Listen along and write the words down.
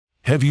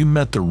Have you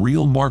met the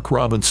real Mark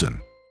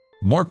Robinson?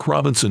 Mark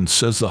Robinson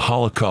says the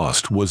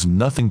Holocaust was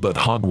nothing but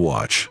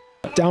hogwash.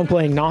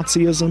 Downplaying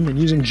Nazism and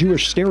using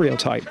Jewish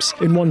stereotypes.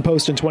 In one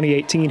post in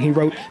 2018, he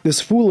wrote, "This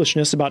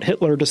foolishness about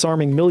Hitler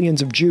disarming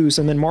millions of Jews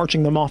and then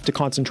marching them off to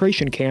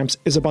concentration camps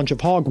is a bunch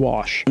of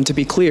hogwash." And to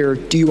be clear,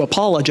 do you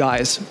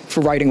apologize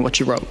for writing what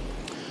you wrote?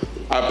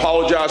 I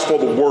apologize for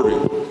the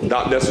wording,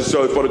 not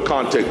necessarily for the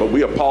content, but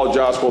we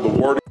apologize for the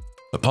wording.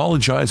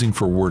 Apologizing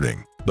for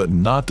wording, but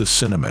not the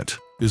sentiment,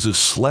 is a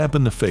slap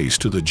in the face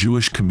to the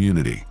Jewish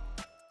community.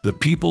 The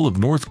people of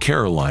North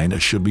Carolina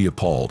should be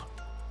appalled.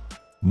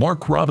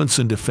 Mark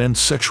Robinson defends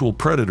sexual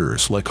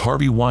predators like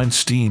Harvey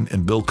Weinstein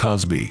and Bill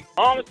Cosby.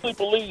 I honestly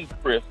believe,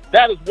 Chris,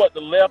 that is what the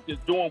left is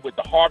doing with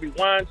the Harvey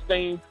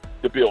Weinstein,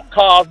 the Bill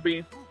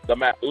Cosbys, the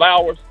Matt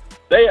Lauers.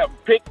 They have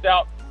picked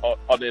out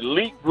an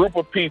elite group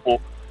of people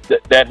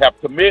that have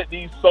committed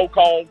these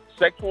so-called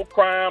sexual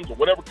crimes or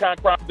whatever kind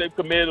of crimes they've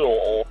committed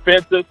or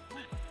offenses,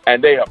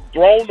 and they have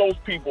thrown those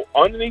people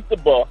underneath the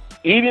bus,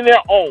 eating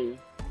their own,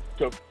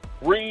 to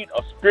breed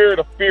a spirit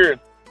of fear.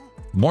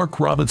 Mark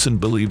Robinson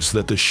believes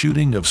that the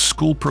shooting of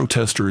school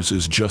protesters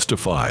is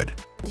justified.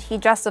 He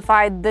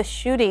justified the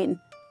shooting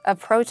of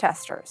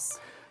protesters.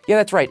 Yeah,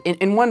 that's right.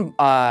 In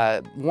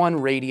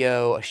one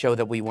radio show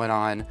that we went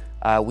on,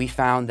 we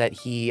found that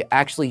he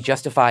actually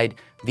justified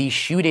the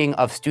shooting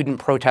of student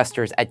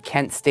protesters at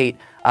Kent State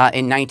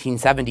in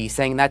 1970,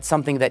 saying that's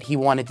something that he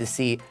wanted to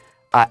see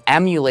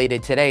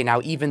emulated today.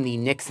 Now, even the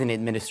Nixon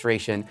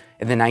administration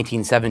in the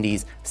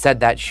 1970s said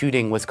that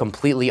shooting was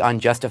completely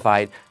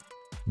unjustified.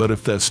 But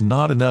if that's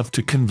not enough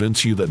to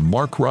convince you that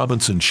Mark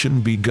Robinson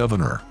shouldn't be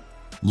governor,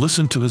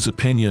 listen to his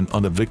opinion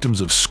on the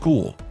victims of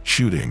school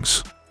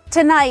shootings.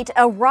 Tonight,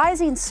 a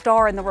rising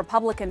star in the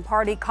Republican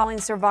Party calling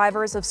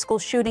survivors of school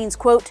shootings,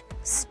 quote,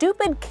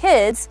 stupid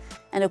kids,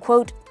 and a,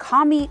 quote,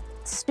 commie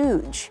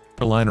stooge.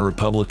 Carolina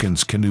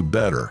Republicans can do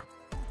better.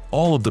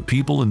 All of the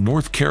people in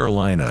North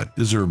Carolina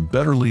deserve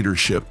better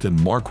leadership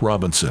than Mark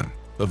Robinson.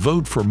 A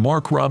vote for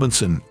Mark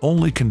Robinson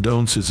only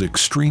condones his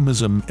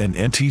extremism and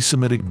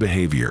anti-Semitic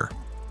behavior.